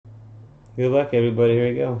Good luck, everybody. Here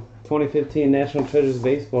we go. 2015 National Treasures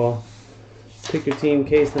Baseball. Pick your team,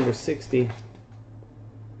 case number 60.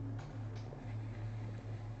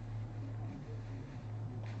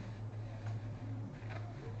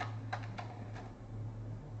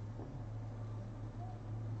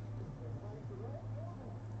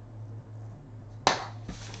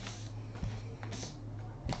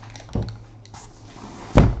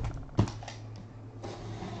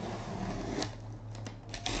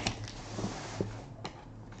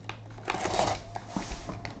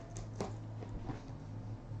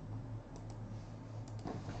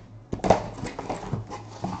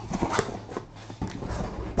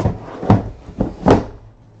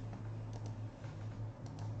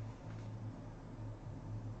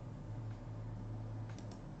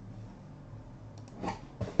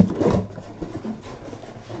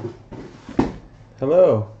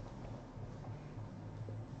 Hello.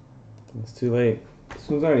 It's too late. This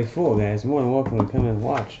one's already full, guys. You're more than welcome to come and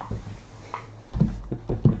watch.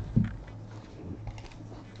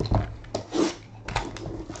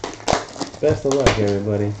 Best of luck,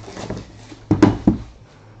 everybody.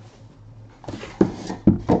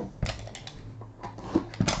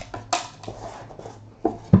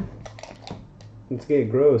 Let's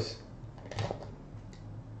get gross.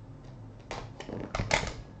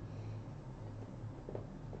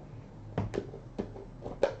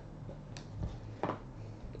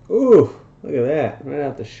 Ooh, look at that. Right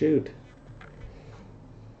out the chute.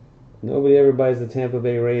 Nobody ever buys the Tampa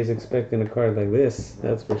Bay Rays expecting a card like this,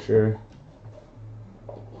 that's for sure.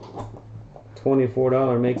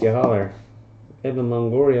 $24 make you holler. Evan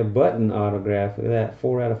Longoria button autograph. Look at that,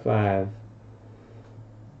 4 out of 5.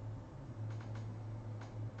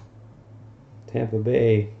 Tampa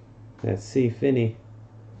Bay. That's C. Finney.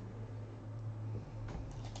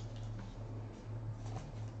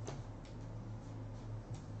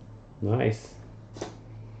 Nice.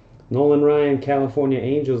 Nolan Ryan, California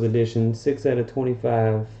Angels edition, 6 out of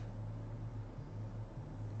 25.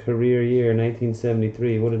 Career year,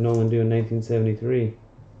 1973. What did Nolan do in 1973?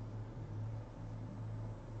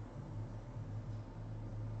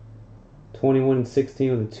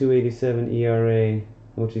 (21-16) with a 2.87 ERA,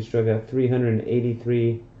 which he struck out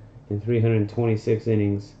 383 in 326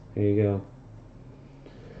 innings. There you go.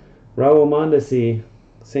 Raul Mondesi,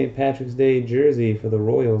 St. Patrick's Day jersey for the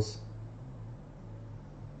Royals.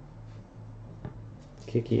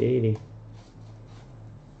 Kicky 80.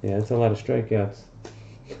 Yeah, that's a lot of strikeouts.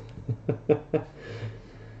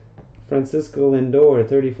 Francisco Lindor,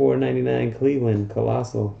 34.99 Cleveland,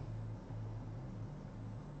 Colossal.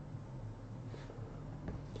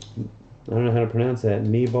 I don't know how to pronounce that.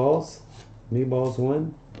 Meatballs? Meatballs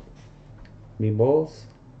 1? Meatballs?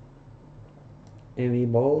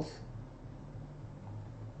 Meatballs?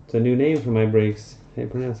 It's a new name for my breaks.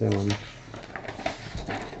 Can't pronounce that one.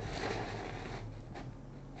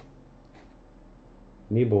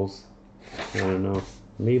 Meebles. I don't know.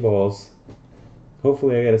 Meeballs.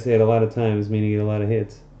 Hopefully I gotta say it a lot of times, meaning get a lot of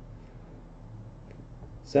hits.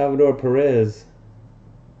 Salvador Perez.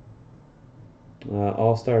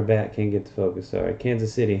 All-star bat, can't get the focus, sorry.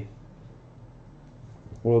 Kansas City.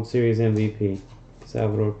 World Series MVP.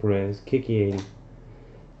 Salvador Perez. Kicky 80.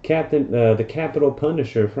 Captain, the Capital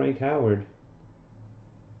Punisher, Frank Howard.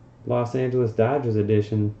 Los Angeles Dodgers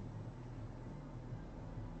edition.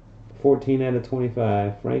 14 out of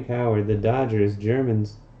 25. Frank Howard, the Dodgers,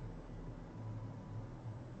 Germans.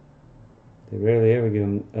 They rarely ever give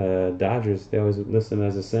him Dodgers. They always list him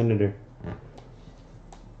as a senator.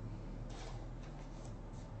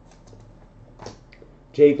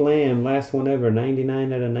 Jake Lamb, last one ever,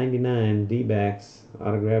 99 out of 99. D-backs,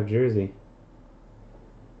 autographed jersey.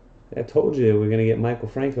 I told you we're going to get Michael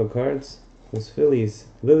Franco cards. Those Phillies.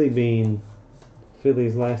 Lily Bean.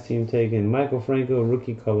 Phillies last team taken. Michael Franco,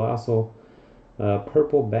 rookie Colossal.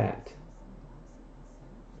 Purple bat.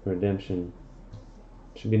 Redemption.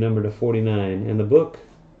 Should be numbered to 49. And the book,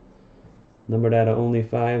 numbered out of only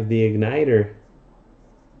 5. The Igniter.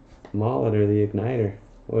 Molitor, the Igniter.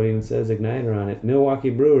 What even says Igniter on it?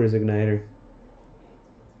 Milwaukee Brewers Igniter.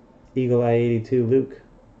 Eagle Eye 82 Luke.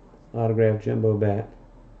 Autographed jumbo bat.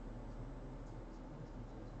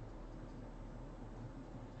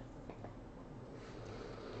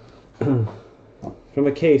 From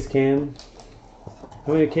a case, Cam.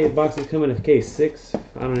 How many case boxes come in a case? 6?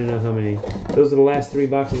 I don't even know how many. Those are the last 3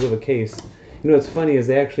 boxes of a case. You know what's funny is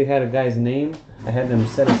they actually had a guy's name. I had them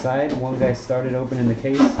set aside. One guy started opening the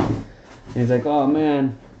case. And he's like, oh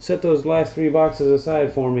man, set those last 3 boxes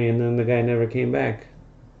aside for me. And then the guy never came back.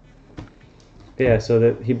 Yeah, so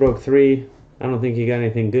that he broke 3. I don't think he got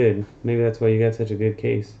anything good. Maybe that's why you got such a good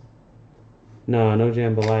case. No, no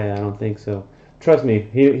jambalaya. I don't think so. Trust me,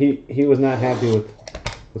 he was not happy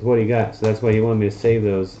with what he got, so that's why he wanted me to save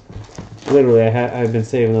those. Literally, I've been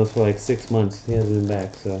saving those for like 6 months. He hasn't been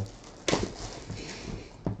back, so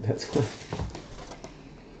that's why.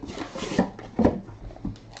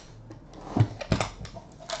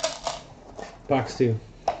 Box 2.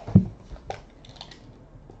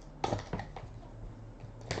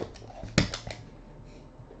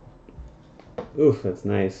 Oof, that's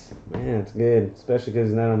nice. Man, that's good. Especially because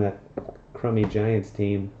he's not on that crummy Giants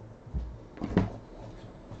team.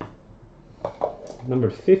 Number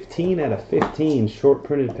 15 out of 15, short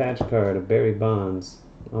printed patch card of Barry Bonds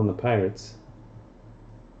on the Pirates.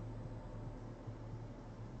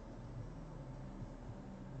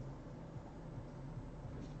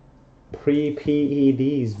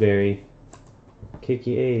 Pre-PEDs, Barry.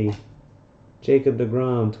 Kiki 80. Jacob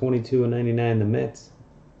deGrom, 22/99, the Mets.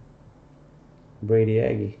 Brady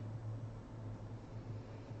Aggie.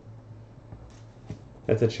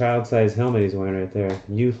 That's a child-size helmet he's wearing right there.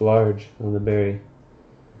 Youth large on the Barry.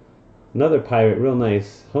 Another Pirate, real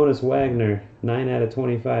nice. Honus Wagner, 9 out of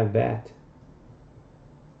 25 bat.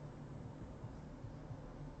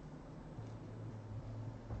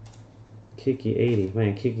 Kiki 80.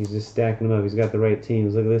 Man, Kiki's just stacking them up. He's got the right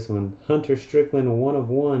teams. Look at this one. Hunter Strickland, 1 of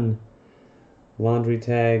 1. Laundry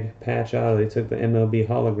tag, patch auto. They took the MLB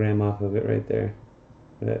hologram off of it right there.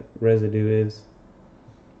 Where that residue is.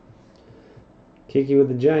 Kiki with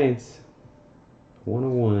the Giants. 1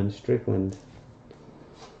 of 1. Strickland.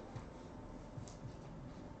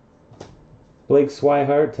 Blake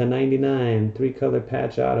Swihart to 99. 3-color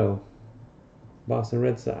patch auto. Boston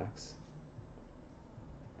Red Sox.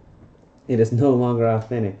 It is no longer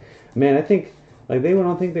authentic. Man, I think, like, they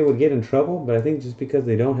don't think they would get in trouble, but I think just because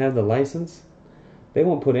they don't have the license, they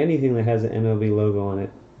won't put anything that has an MLB logo on it.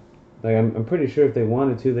 Like, I'm pretty sure if they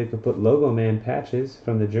wanted to, they could put Logo Man patches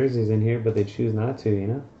from the jerseys in here, but they choose not to, you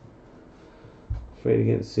know? Afraid of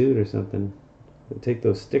getting sued or something. They take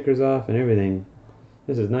those stickers off and everything.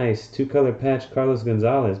 This is nice. 2-color patch, Carlos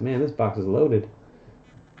Gonzalez. Man, this box is loaded.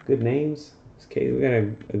 Good names. We got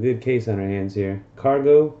a good case on our hands here.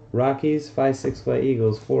 Cargo, Rockies, 5.6 Fly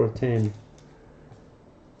Eagles, 4 of 10.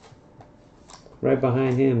 Right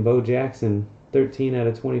behind him, Bo Jackson, 13 out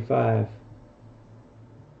of 25.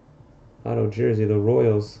 Auto jersey, the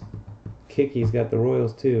Royals. Kiki's got the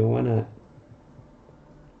Royals too. Why not?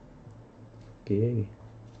 Yay.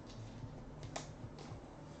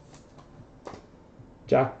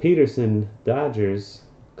 Jock Peterson, Dodgers.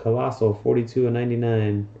 Colossal, 42 of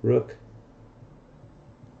 99. Rook.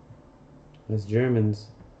 That's Germans.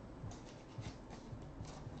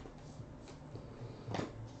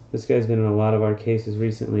 This guy's been in a lot of our cases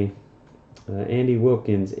recently. Andy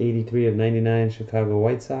Wilkins, 83 of 99, Chicago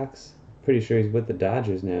White Sox. Pretty sure he's with the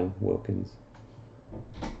Dodgers now, Wilkins.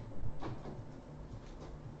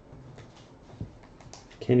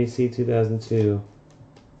 Kenny C, 2002.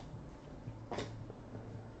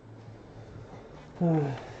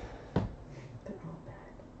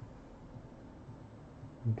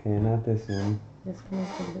 Okay, not this one. This one is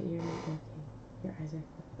good, but you're not looking. Your eyes are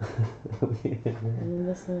closed. Yeah. And then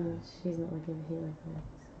this one, she's not looking, but he like that.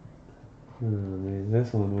 Oh man,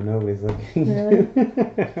 this one where nobody's looking. Really?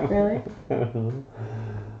 Really? I don't know.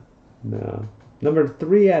 No. Number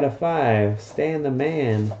 3 out of 5, Stan the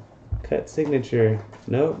Man. Cut signature.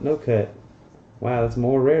 Nope, no cut. Wow, that's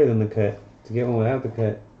more rare than the cut. To get one without the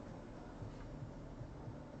cut.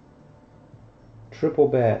 Triple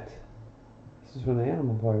bat. This is from the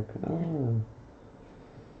animal park. Oh.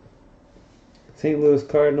 St. Louis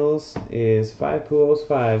Cardinals is 5 Pujols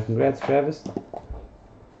 5. Congrats, Travis.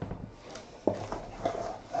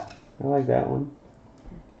 I like that one.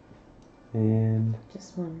 And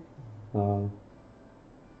Just one.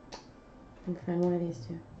 And find one of these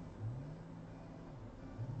two.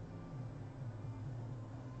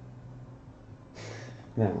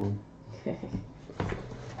 that one.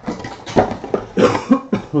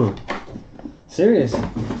 Serious.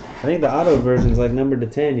 I think the auto version's like numbered to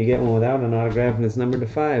 10. You get one without an autograph, and it's numbered to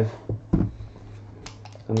 5.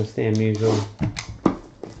 On the Stan Musial.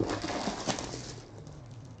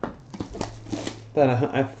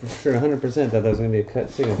 I for sure 100% thought that was going to be a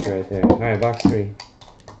cut signature right there. Alright, box 3.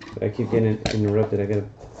 But I keep getting interrupted.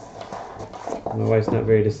 My wife's not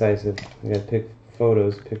very decisive. I gotta pick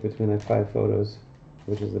photos, pick between like 5 photos,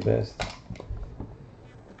 which is the best.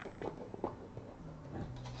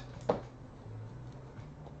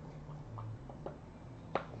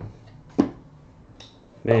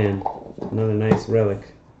 Man, another nice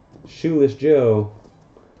relic. Shoeless Joe,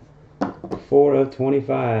 4 of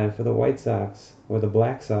 25 for the White Sox, or the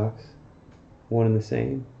Black Sox. One and the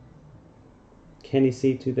same. Kenny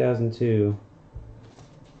C. 2002.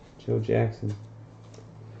 Joe Jackson.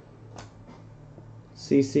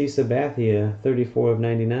 CC Sabathia, 34 of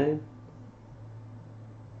 99.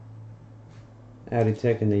 Audi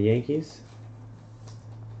Tech and the Yankees.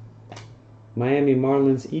 Miami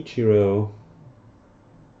Marlins Ichiro.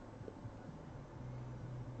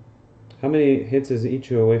 How many hits is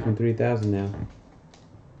Ichiro away from 3,000 now?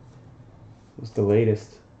 What's the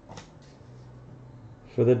latest?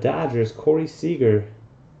 For the Dodgers, Corey Seager.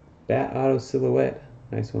 Bat auto silhouette.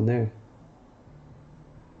 Nice one there.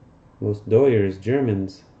 Los Doyers,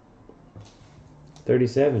 Germans.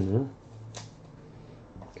 37, huh?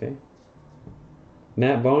 Okay.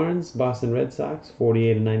 Matt Barnes, Boston Red Sox,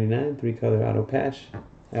 48 of 99, 3-color auto patch.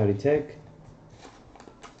 Audi Tech.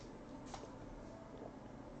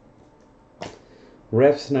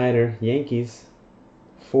 Ref Snyder, Yankees,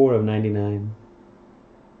 4 of 99.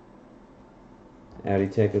 Audi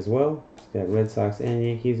Tech as well. It's got Red Sox and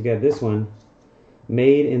Yankees. Got this one.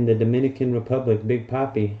 Made in the Dominican Republic, Big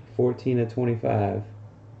Papi, 14 of 25.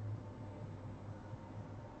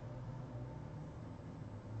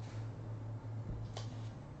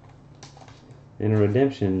 And a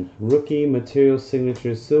redemption. Rookie Material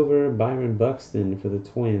Signature Silver, Byron Buxton for the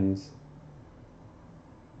Twins.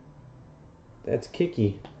 That's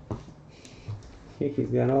Kiki.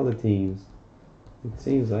 Kiki's got all the teams. It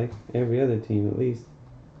seems like. Every other team at least.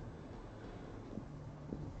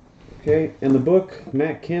 Okay, in the book,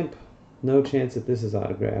 Matt Kemp. No chance that this is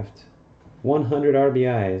autographed. 100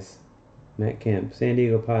 RBIs. Matt Kemp, San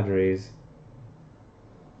Diego Padres.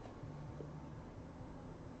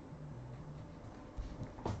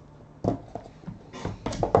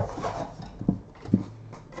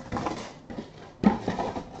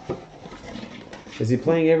 Is he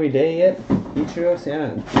playing every day yet? Ichiro? See,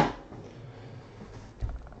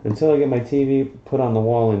 until I get my TV put on the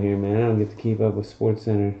wall in here, man, I don't get to keep up with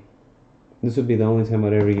SportsCenter. This would be the only time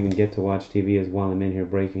I'd ever even get to watch TV is while I'm in here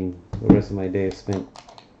breaking. The rest of my day is spent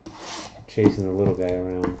chasing the little guy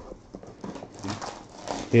around.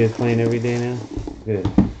 He is playing every day now? Good.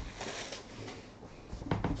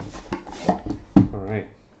 Alright.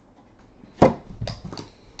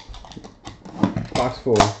 Box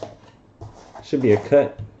 4. Should be a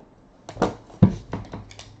cut.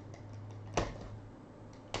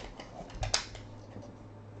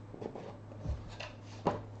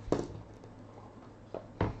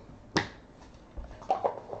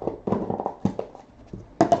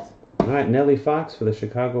 Alright, Nellie Fox for the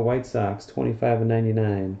Chicago White Sox, 25 of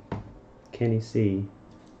 99. Kenny C.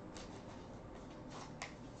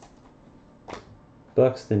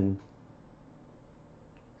 Buxton,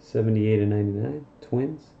 78 of 99.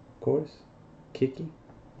 Twins, of course. Kiki.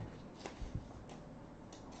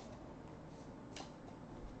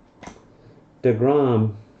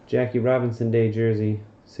 DeGrom, Jackie Robinson Day jersey,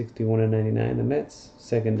 61 of 99. The Mets,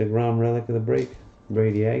 second DeGrom relic of the break.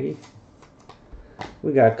 Brady Aggie.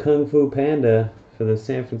 We got Kung Fu Panda for the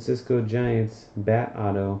San Francisco Giants, bat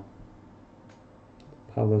auto.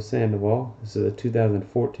 Pablo Sandoval. This is a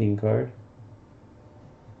 2014 card.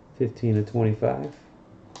 15 of 25.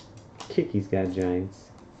 Kiki's got Giants.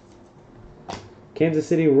 Kansas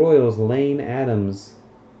City Royals, Lane Adams.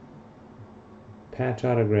 Patch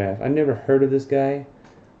autograph. I've never heard of this guy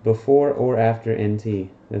before or after NT.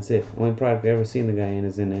 That's it. Only product I've ever seen the guy in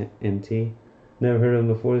is in NT. Never heard of him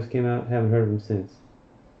before this came out. Haven't heard of him since.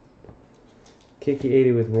 Kiki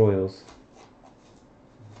 80 with Royals.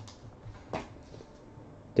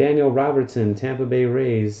 Daniel Robertson, Tampa Bay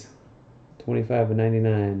Rays, 25 of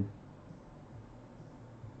 99.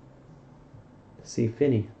 C.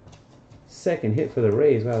 Finney. Second hit for the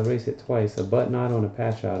Rays. Wow, the Rays hit twice. A button auto and a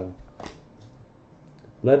patch auto.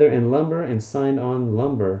 Leather and Lumber and signed on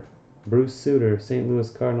Lumber. Bruce Sutter, St. Louis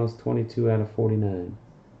Cardinals, 22 out of 49.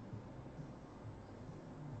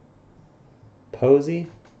 Posey.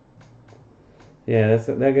 Yeah,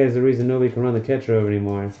 that guy's the reason nobody can run the catcher over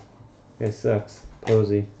anymore. That guy sucks.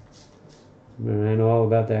 Posey. I know all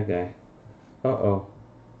about that guy. Uh-oh.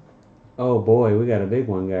 Oh boy, we got a big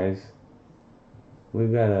one, guys.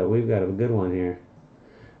 We've got a good one here.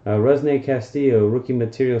 Rusney Castillo, rookie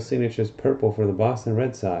material signatures purple for the Boston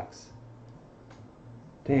Red Sox.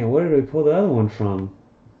 Damn, where did we pull the other one from?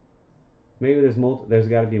 Maybe there's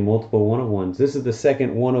got to be multiple one-of-ones. This is the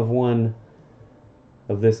second one-of-one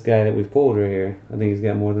of this guy that we've pulled right here. I think he's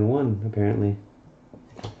got more than one, apparently.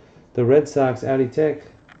 The Red Sox, Audi Tech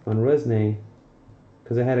on Rusney.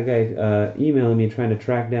 Because I had a guy emailing me trying to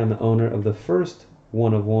track down the owner of the first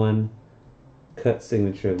one-of-one cut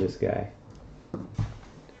signature of this guy.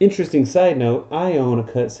 Interesting side note, I own a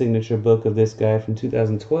cut signature book of this guy from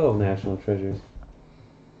 2012 National Treasures.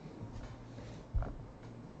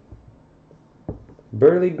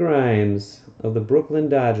 Burley Grimes of the Brooklyn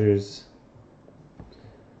Dodgers.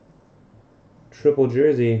 Triple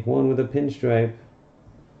jersey, one with a pinstripe.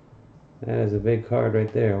 That is a big card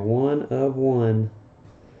right there. 1 of 1.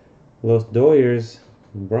 Los Doyers,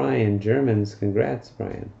 Brian, Germans. Congrats,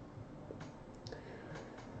 Brian.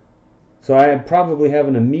 So I probably have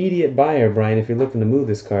an immediate buyer, Brian, if you're looking to move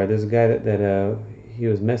this card. There's a guy that he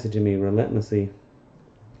was messaging me relentlessly,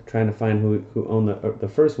 trying to find who owned the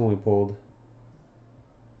first one we pulled.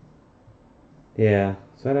 Yeah,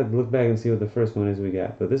 so I'd have to look back and see what the first one is we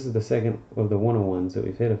got. But this is the second of the 101s that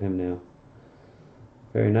we've hit of him now.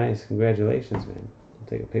 Very nice. Congratulations, man. I'll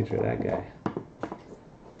take a picture of that guy.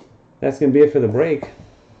 That's going to be it for the break.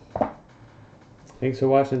 Thanks for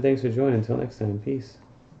watching. Thanks for joining. Until next time. Peace.